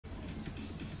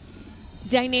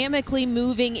dynamically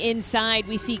moving inside.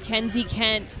 We see Kenzie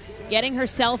Kent getting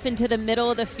herself into the middle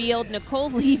of the field. Nicole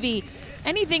Levy,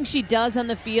 anything she does on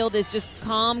the field is just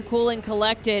calm, cool, and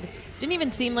collected. Didn't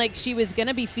even seem like she was going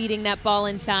to be feeding that ball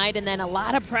inside. And then a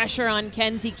lot of pressure on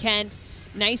Kenzie Kent.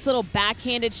 Nice little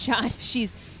backhanded shot.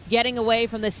 She's getting away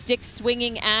from the stick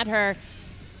swinging at her.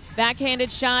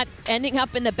 Backhanded shot ending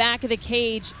up in the back of the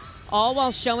cage, all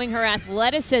while showing her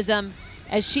athleticism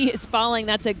as she is falling.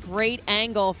 That's a great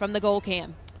angle from the goal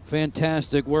cam.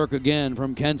 Fantastic work again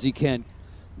from Kenzie Kent,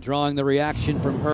 drawing the reaction from her.